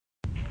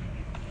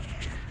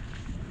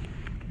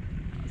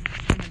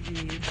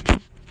you need.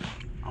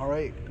 All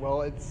right.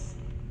 Well, it's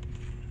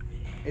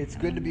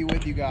good to be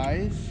with you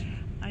guys.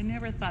 I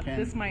never thought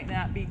this might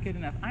not be good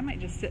enough. I might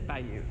just sit by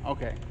you.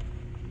 Okay.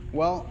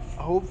 Well,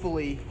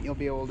 hopefully you'll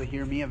be able to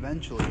hear me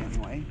eventually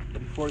anyway,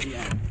 before the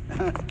end.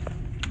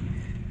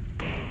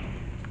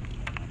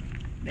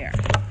 There.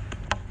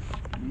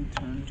 Let me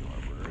turn to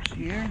our verse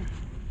here.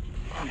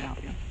 Can I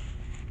help you?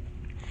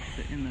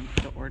 Is it in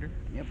the order?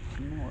 Yep,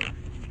 in the order.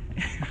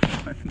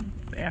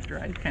 After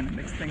I kind of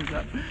mix things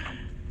up.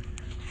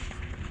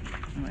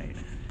 Wait.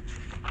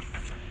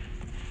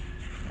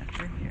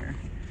 After here.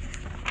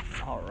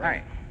 All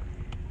right.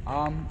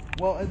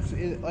 Well,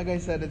 like I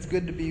said, it's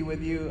good to be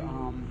with you.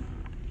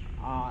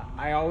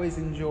 I always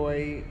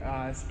enjoy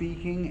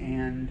speaking,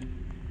 and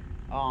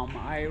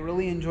I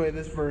really enjoy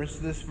this verse.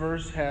 This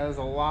verse has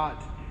a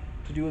lot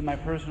to do with my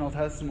personal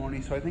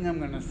testimony, so I think I'm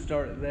going to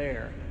start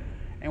there.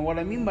 And what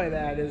I mean by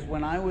that is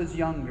when I was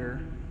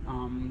younger,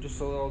 just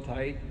a little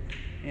tight,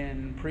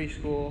 in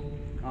preschool,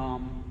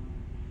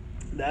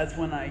 that's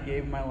when I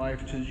gave my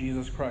life to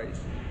Jesus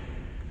Christ.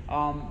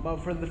 But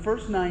for the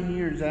first 9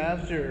 years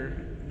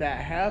after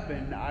that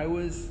happened, I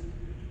was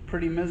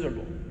pretty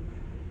miserable.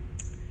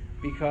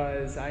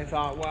 Because I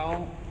thought,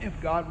 well, if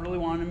God really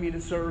wanted me to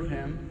serve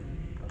Him,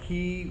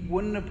 He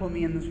wouldn't have put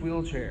me in this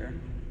wheelchair.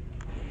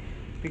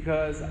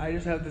 Because I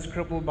just have this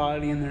crippled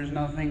body and there's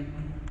nothing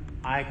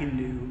I can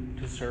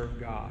do to serve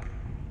God.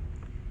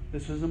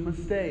 This was a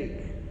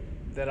mistake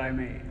that I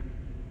made.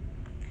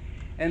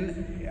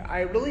 And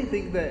I really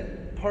think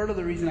that part of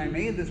the reason I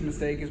made this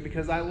mistake is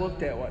because I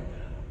looked at what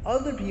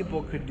other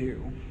people could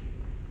do.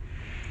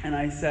 And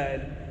I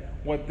said,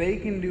 what they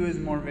can do is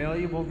more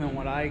valuable than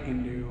what I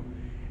can do.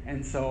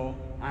 And so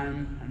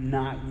I'm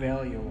not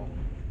valuable.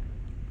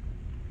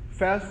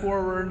 Fast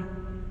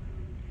forward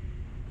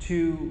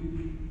to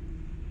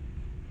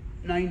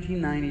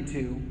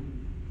 1992.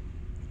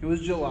 It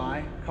was July,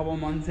 a couple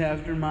months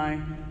after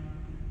my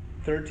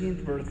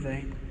 13th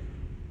birthday.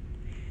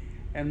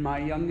 And my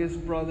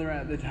youngest brother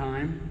at the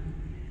time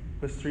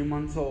was 3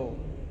 months old.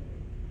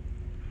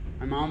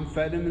 My mom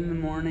fed him in the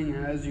morning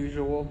as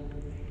usual,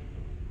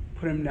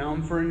 put him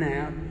down for a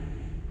nap,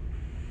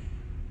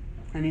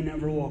 and he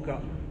never woke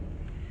up.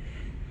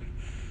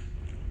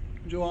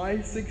 July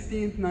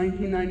 16th,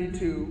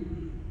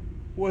 1992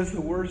 was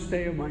the worst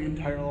day of my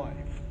entire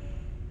life.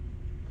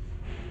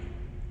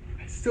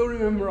 I still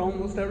remember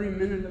almost every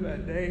minute of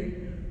that day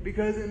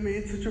because it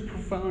made such a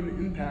profound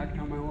impact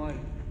on my life.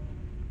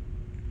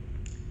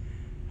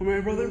 When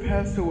my brother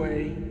passed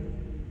away,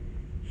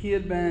 he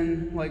had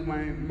been like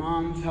my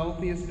mom's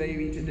healthiest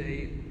baby to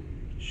date.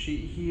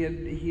 He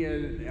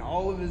had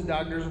all of his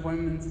doctor's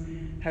appointments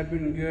have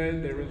been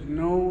good. There was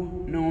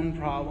no known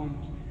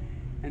problems.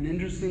 And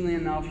interestingly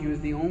enough, he was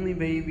the only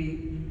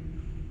baby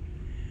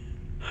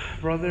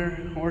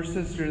brother or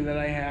sister that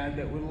I had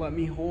that would let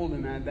me hold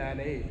him at that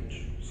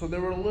age. So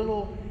there were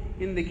little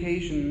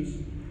indications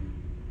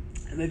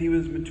that he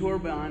was mature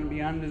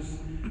beyond his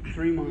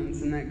 3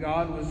 months, and that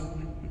God was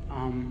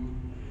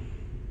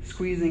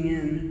squeezing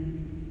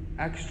in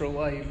extra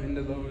life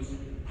into those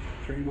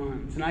 3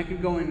 months. And I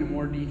could go into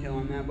more detail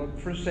on that, but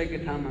for sake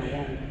of time I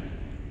won't.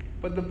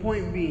 But the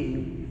point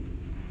being,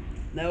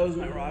 that was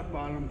my rock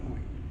bottom point.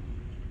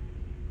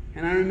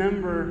 And I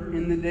remember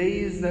in the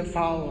days that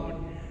followed,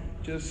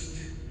 just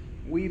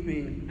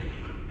weeping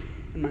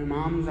in my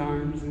mom's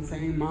arms and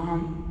saying,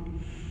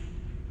 Mom,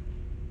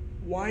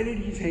 why did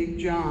He take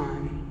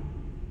John,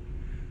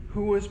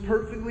 who was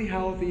perfectly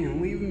healthy,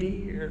 and leave me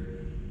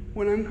here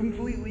when I'm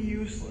completely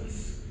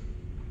useless?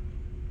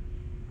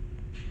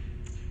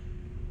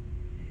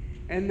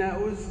 And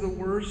that was the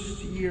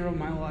worst year of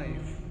my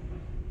life.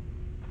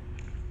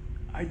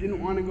 I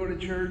didn't want to go to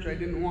church. I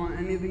didn't want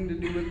anything to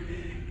do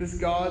with this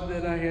God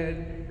that I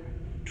had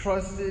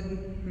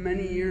trusted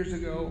many years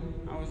ago.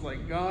 I was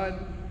like,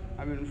 God,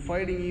 I've been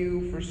fighting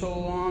You for so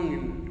long,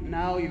 and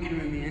now You've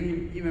given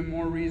me even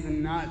more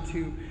reason not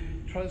to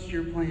trust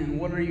Your plan.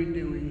 What are You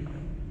doing?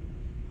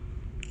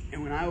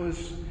 And when I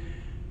was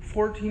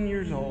 14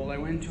 years old, I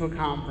went to a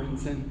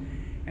conference, and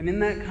in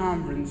that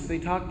conference, they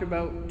talked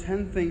about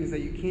 10 things that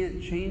you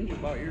can't change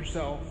about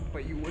yourself,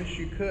 but you wish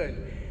you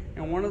could.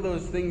 And one of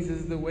those things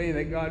is the way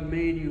that God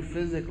made you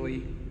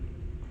physically.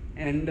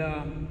 And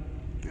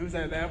it was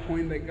at that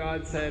point that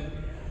God said,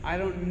 I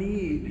don't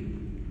need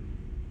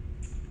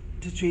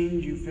to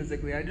change you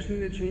physically. I just need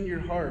to change your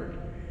heart.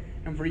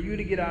 And for you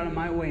to get out of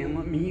my way and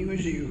let me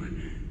use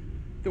you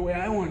the way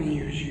I want to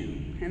use you.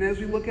 And as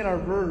we look at our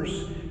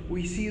verse,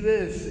 we see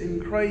this: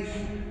 in Christ,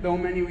 though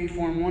many, we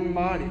form one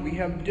body. We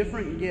have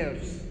different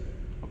gifts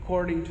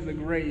according to the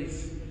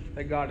grace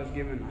that God has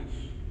given us.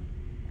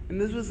 And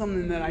this was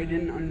something that I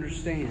didn't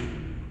understand.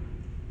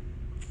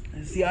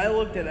 See, I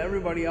looked at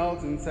everybody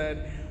else and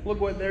said, look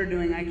what they're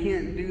doing. I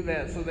can't do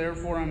that, so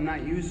therefore I'm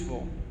not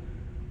useful.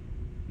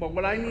 But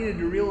what I needed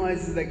to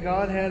realize is that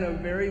God had a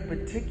very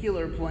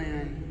particular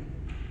plan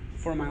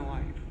for my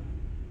life.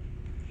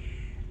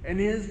 And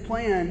His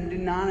plan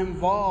did not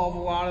involve a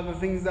lot of the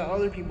things that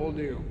other people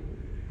do.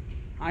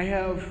 I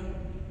have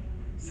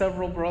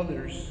several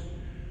brothers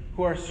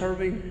who are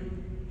serving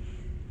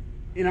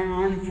in our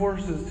armed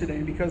forces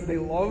today because they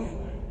love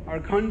our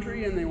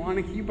country and they want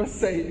to keep us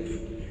safe.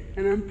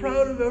 And I'm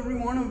proud of every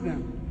one of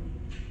them.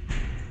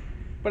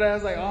 But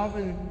as I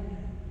often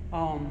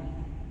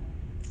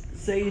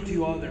say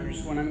to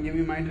others when I'm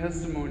giving my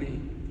testimony,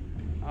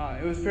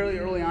 it was fairly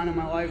early on in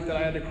my life that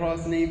I had to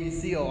cross Navy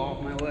SEAL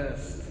off my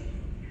list.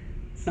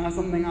 It's not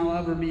something I'll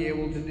ever be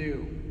able to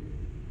do.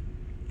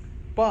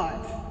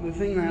 But the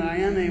thing that I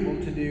am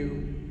able to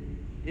do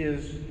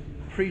is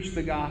preach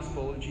the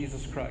gospel of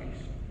Jesus Christ.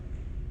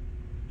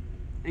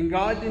 And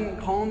God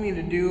didn't call me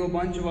to do a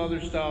bunch of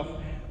other stuff,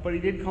 but He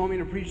did call me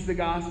to preach the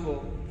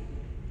gospel.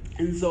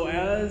 And so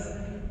as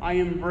I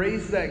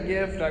embraced that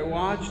gift, I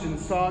watched and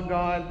saw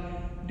God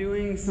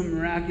doing some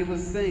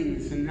miraculous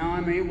things. And now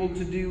I'm able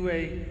to do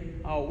a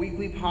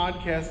weekly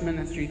podcast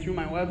ministry through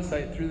my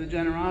website, through the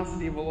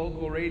generosity of a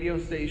local radio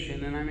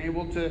station. And I'm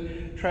able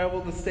to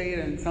travel the state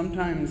and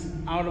sometimes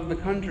out of the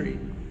country.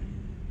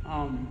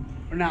 Or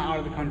not out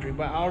of the country,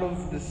 but out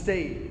of the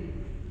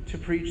state to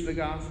preach the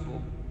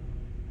gospel.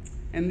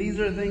 And these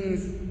are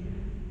things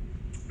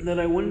that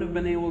I wouldn't have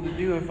been able to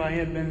do if I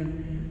had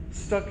been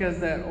stuck as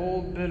that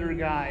old bitter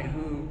guy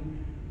who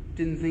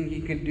didn't think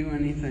he could do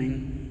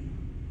anything.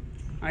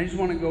 I just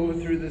want to go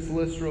through this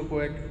list real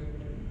quick.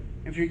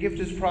 If your gift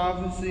is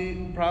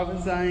prophesying,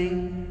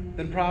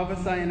 then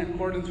prophesy in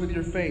accordance with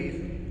your faith.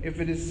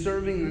 If it is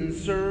serving, then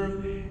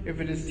serve.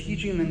 If it is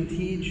teaching, then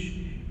teach.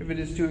 If it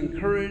is to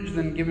encourage,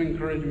 then give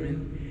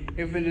encouragement.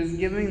 If it is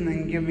giving,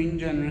 then giving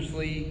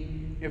generously.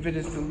 If it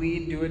is to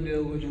lead, do it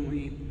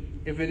diligently.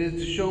 If it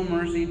is to show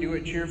mercy, do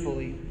it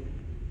cheerfully.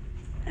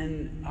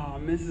 And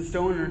Mrs.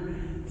 Stoner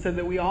said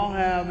that we all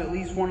have at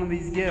least one of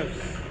these gifts.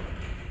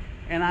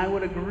 And I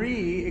would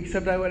agree,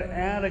 except I would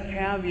add a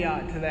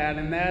caveat to that,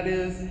 and that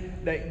is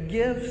that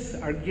gifts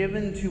are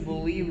given to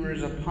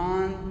believers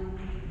upon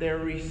their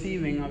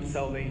receiving of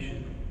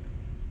salvation.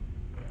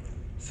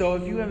 So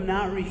if you have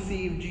not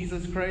received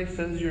Jesus Christ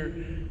as your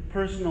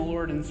personal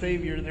Lord and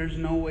Savior, there's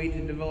no way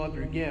to develop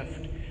your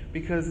gift,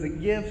 because the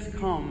gifts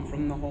come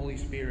from the Holy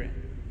Spirit.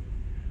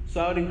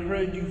 So I would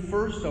encourage you,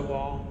 first of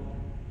all,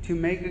 to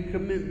make a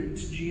commitment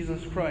to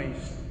Jesus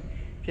Christ.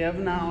 If you have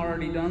not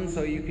already done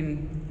so, you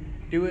can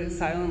do it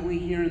silently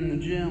here in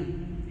the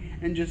gym.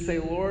 And just say,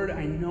 Lord,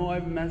 I know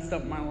I've messed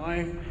up my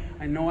life.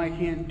 I know I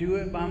can't do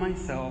it by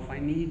myself. I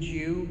need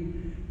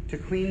you to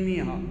clean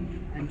me up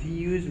and to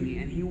use me.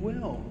 And He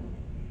will.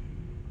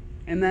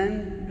 And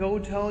then go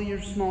tell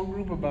your small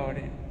group about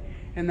it.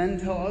 And then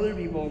tell other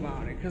people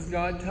about it. Because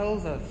God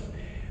tells us.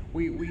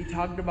 We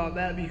talked about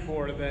that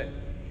before, that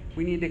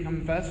we need to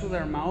confess with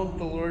our mouth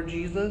the Lord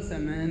Jesus,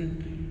 and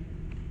then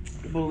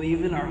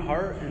believe in our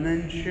heart, and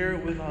then share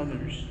it with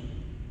others.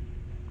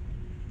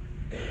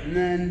 And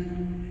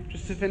then,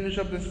 just to finish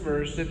up this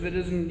verse, if it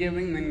isn't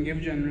giving, then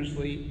give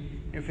generously.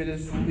 If it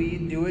is to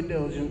lead, do it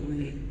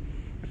diligently.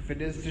 If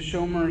it is to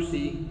show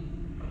mercy,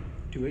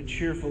 do it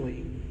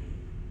cheerfully.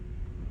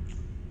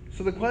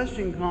 So the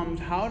question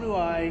comes, how do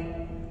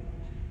I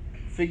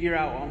figure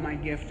out what my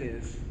gift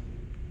is?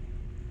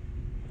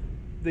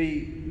 The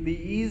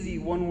easy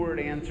one-word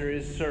answer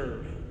is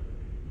serve.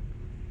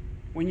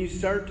 When you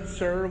start to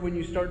serve, when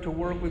you start to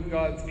work with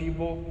God's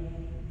people,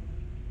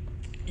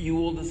 you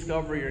will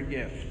discover your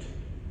gift.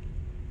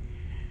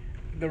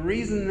 The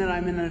reason that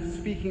I'm in a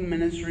speaking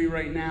ministry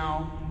right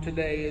now,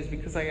 today, is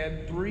because I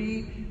had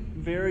 3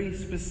 very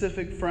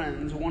specific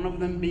friends, one of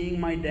them being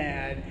my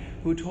dad,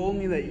 who told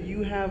me that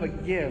you have a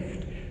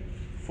gift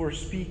for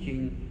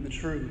speaking the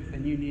truth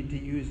and you need to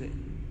use it.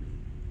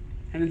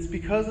 And it's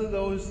because of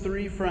those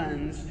 3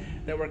 friends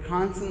that were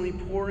constantly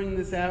pouring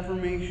this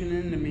affirmation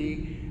into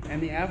me,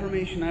 and the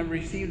affirmation I've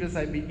received as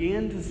I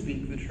began to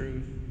speak the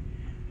truth,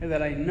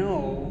 that I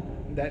know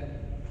that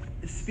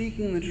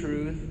speaking the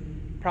truth,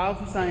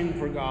 prophesying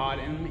for God,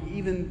 and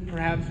even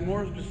perhaps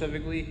more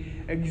specifically,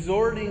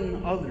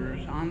 exhorting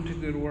others onto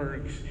good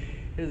works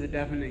is a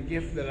definite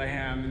gift that I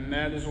have. And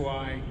that is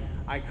why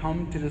I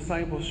come to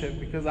discipleship,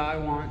 because I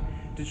want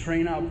to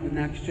train up the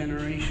next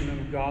generation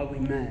of godly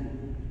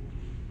men.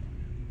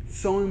 It's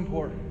so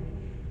important.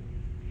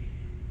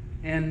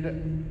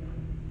 And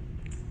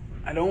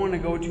I don't want to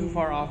go too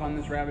far off on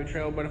this rabbit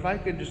trail, but if I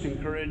could just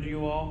encourage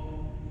you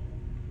all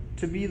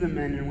to be the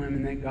men and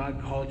women that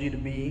God called you to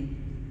be.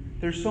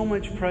 There's so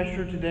much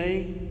pressure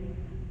today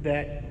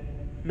that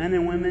men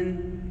and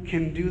women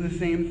can do the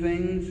same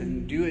things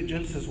and do it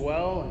just as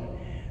well.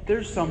 And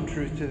there's some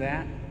truth to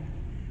that.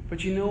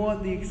 But you know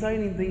what? The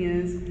exciting thing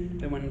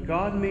is that when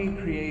God made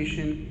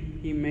creation,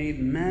 He made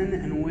men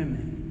and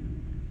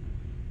women.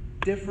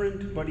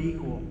 Different but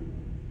equal.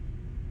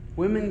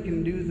 Women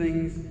can do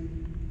things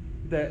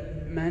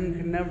that men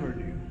could never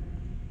do.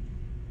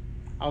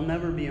 I'll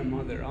never be a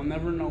mother. I'll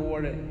never know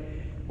what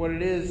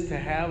it is to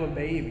have a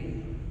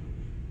baby.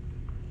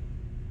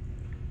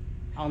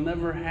 I'll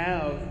never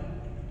have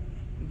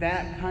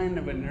that kind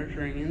of a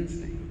nurturing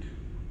instinct.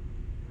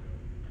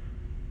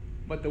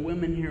 But the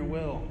women here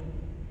will.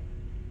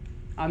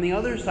 On the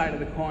other side of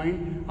the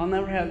coin, I'll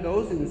never have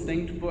those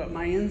instincts, but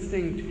my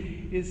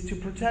instinct is to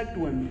protect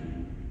women.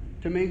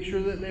 to make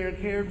sure that they are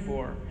cared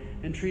for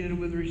and treated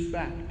with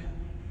respect.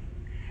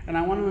 And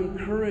I want to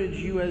encourage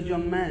you as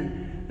young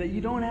men that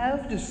you don't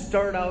have to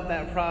start out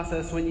that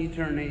process when you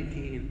turn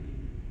 18.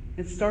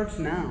 It starts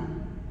now.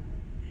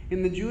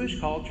 In the Jewish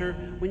culture,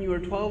 when you were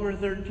 12 or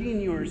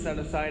 13, you were set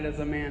aside as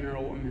a man or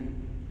a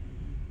woman.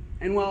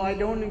 And while I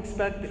don't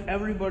expect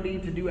everybody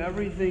to do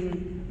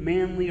everything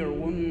manly or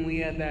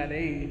womanly at that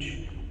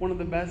age, one of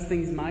the best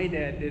things my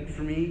dad did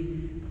for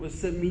me was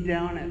sit me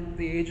down at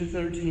the age of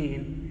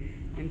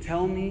 13 and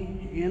tell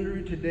me,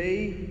 Andrew,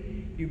 today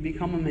you've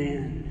become a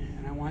man,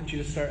 and I want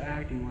you to start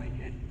acting like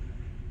it.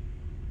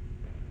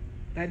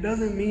 That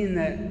doesn't mean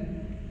that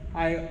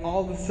I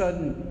all of a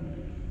sudden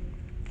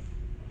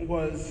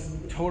was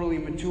totally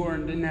mature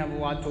and didn't have a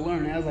lot to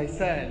learn. As I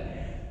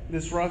said,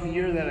 this rough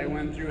year that I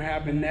went through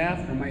happened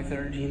after my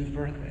 13th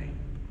birthday.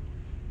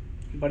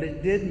 But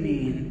it did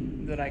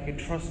mean that I could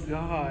trust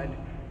God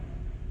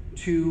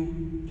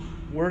to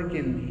work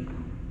in me,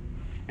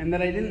 and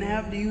that I didn't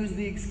have to use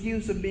the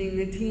excuse of being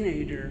a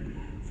teenager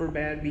for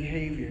bad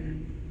behavior.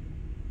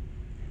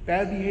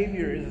 Bad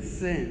behavior is a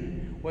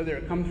sin, whether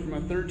it comes from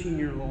a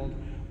 13-year-old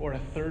or a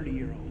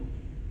 30-year-old.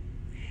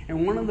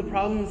 And one of the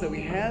problems that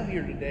we have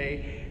here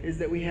today is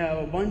that we have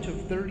a bunch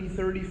of 30,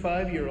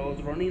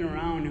 35-year-olds running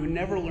around who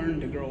never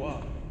learned to grow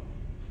up.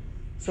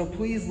 So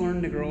please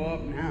learn to grow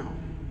up now.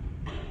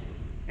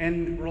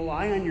 And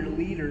rely on your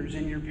leaders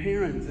and your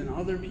parents and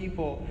other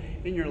people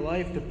in your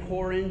life to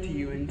pour into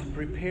you and to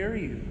prepare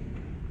you.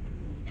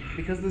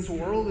 Because this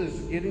world is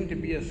getting to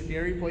be a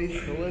scary place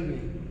to live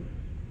in.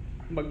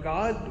 But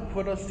God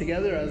put us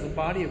together as a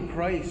body of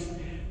Christ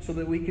so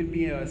that we could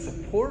be a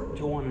support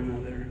to one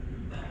another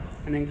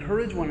and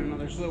encourage one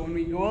another, so that when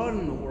we go out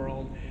in the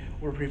world,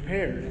 we're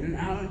prepared.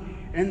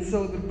 And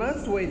so the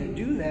best way to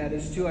do that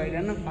is to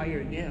identify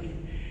your gift.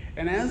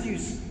 And as you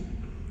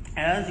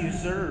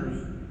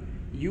serve,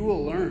 you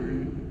will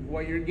learn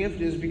what your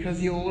gift is,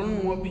 because you'll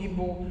learn what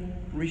people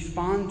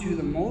respond to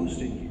the most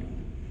in you.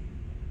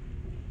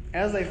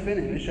 As I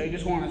finish, I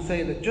just want to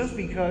say that just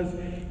because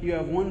you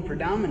have one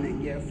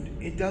predominant gift,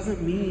 it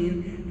doesn't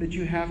mean that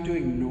you have to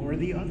ignore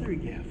the other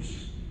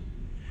gifts.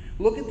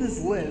 Look at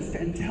this list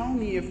and tell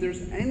me if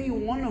there's any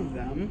one of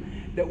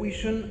them that we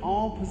shouldn't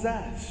all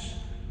possess.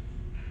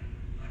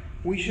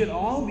 We should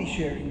all be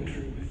sharing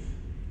truth.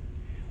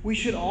 We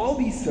should all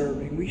be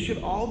serving. We should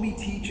all be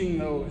teaching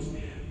those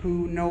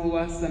who know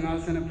less than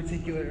us in a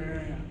particular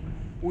area.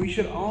 We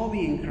should all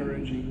be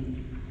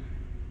encouraging.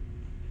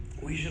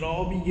 We should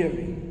all be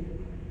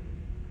giving.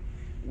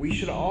 We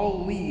should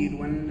all lead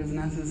when it is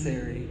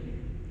necessary.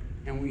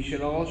 And we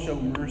should all show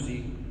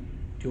mercy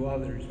to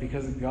others,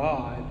 because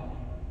God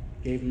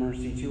gave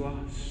mercy to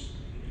us.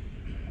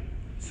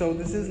 So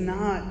this is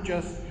not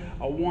just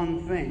a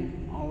one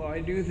thing, although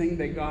I do think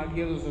that God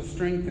gives us a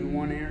strength in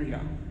one area.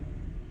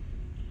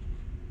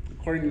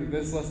 According to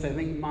this list, I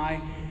think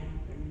my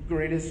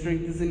greatest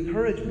strength is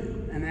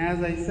encouragement. And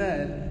as I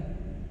said,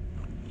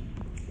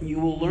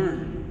 you will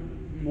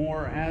learn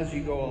more as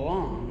you go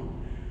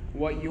along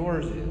what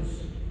yours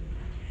is.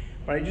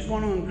 But I just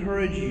want to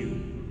encourage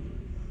you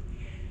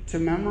to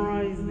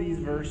memorize these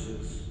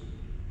verses.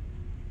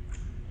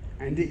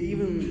 And to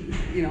even,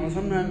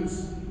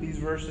 sometimes these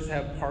verses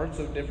have parts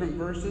of different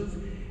verses.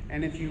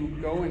 And if you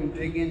go and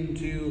dig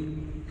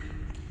into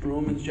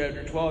Romans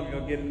chapter 12,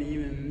 you'll get an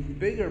even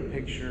bigger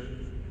picture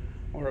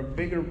or a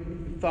bigger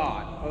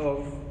thought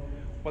of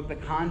what the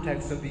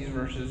context of these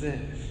verses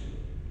is.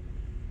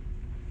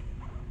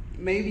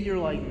 Maybe you're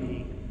like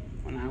me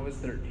when I was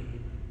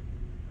 13.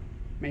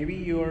 Maybe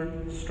you're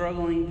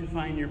struggling to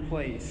find your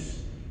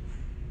place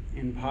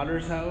in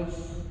Potter's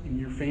house, in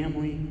your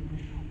family,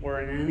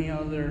 or in any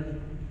other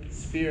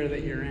sphere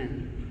that you're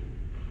in.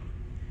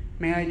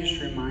 May I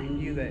just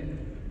remind you that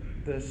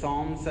the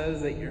Psalm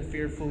says that you're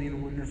fearfully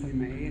and wonderfully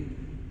made,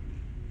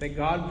 that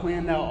God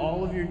planned out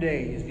all of your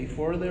days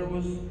before there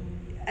was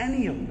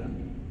any of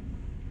them.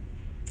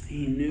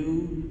 He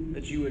knew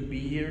that you would be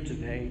here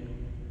today,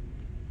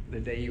 the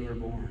day you were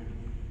born.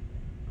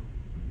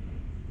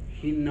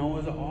 He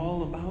knows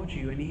all about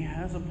you, and He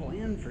has a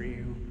plan for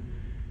you,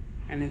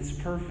 and it's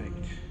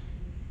perfect.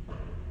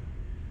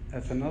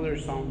 That's another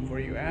psalm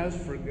for you. As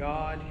for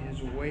God,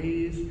 His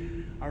ways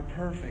are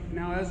perfect.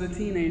 Now, as a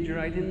teenager,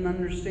 I didn't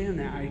understand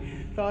that. I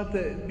thought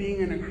that being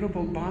in a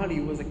crippled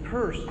body was a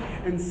curse.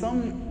 And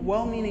some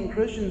well-meaning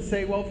Christians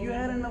say, well, if you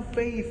had enough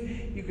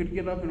faith, you could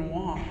get up and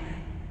walk.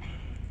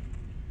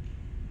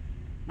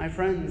 My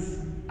friends,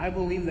 I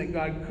believe that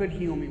God could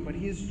heal me, but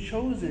He has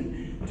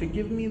chosen to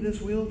give me this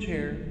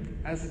wheelchair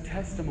as a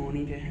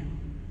testimony to Him.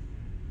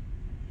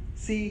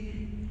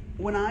 See,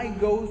 when I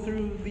go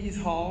through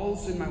these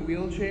halls in my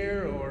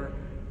wheelchair, or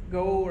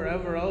go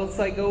wherever else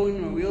I go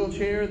in my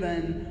wheelchair,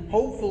 then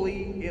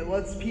hopefully it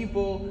lets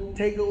people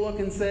take a look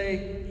and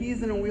say,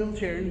 he's in a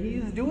wheelchair and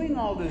he's doing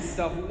all this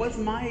stuff. What's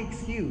my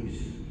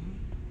excuse?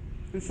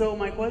 And so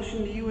my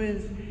question to you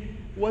is,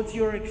 what's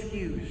your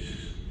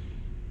excuse?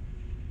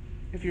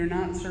 If you're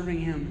not serving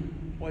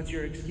Him, what's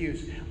your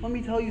excuse? Let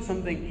me tell you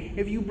something.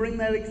 If you bring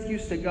that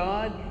excuse to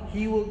God,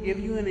 He will give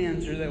you an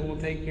answer that will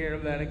take care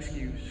of that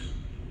excuse.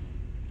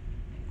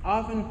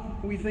 Often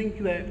we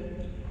think that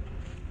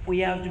we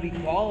have to be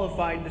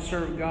qualified to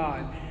serve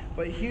God.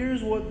 But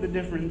here's what the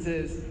difference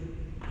is.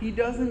 He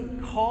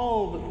doesn't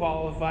call the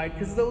qualified,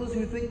 because those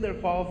who think they're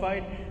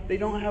qualified, they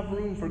don't have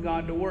room for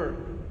God to work.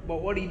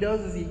 But what he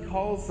does is he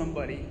calls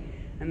somebody,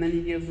 and then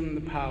he gives them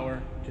the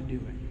power to do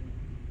it.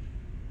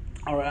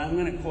 All right, I'm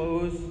going to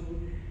close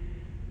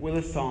with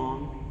a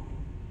song.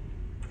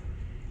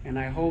 And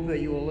I hope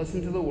that you will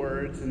listen to the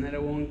words and that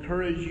it will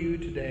encourage you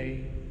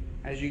today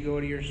as you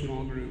go to your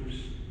small groups.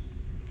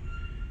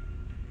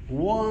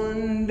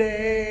 One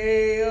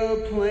day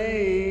a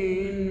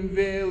plain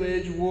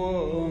village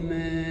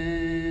woman,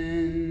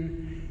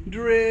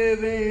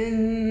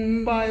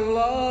 driven by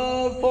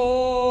love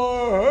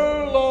for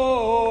her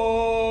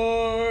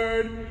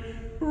Lord,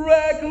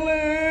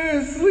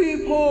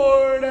 recklessly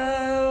poured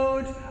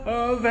out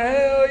a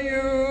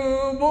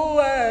valuable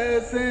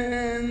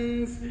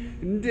essence,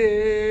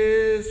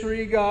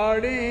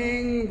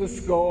 disregarding the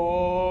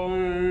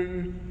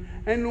scorn.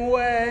 And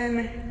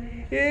when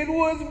it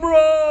was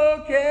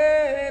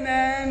broken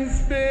and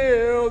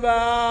spilled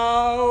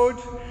out,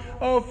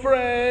 a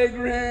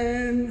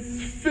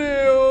fragrance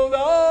filled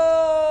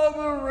all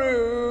the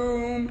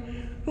room,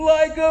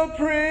 like a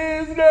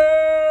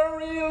prisoner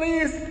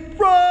released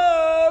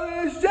from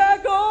his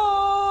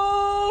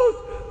shackles,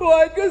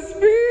 like a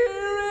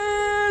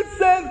spirit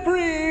set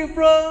free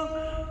from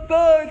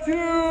the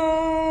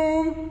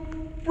tomb,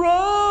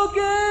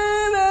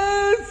 broken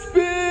and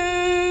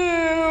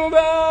spilled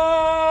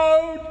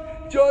out,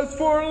 just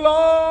for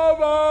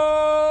love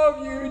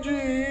of you,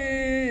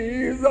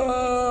 Jesus,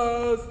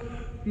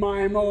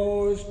 my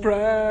most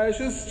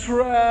precious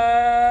treasure,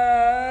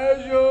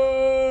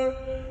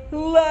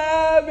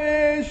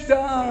 lavished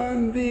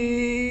on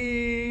thee.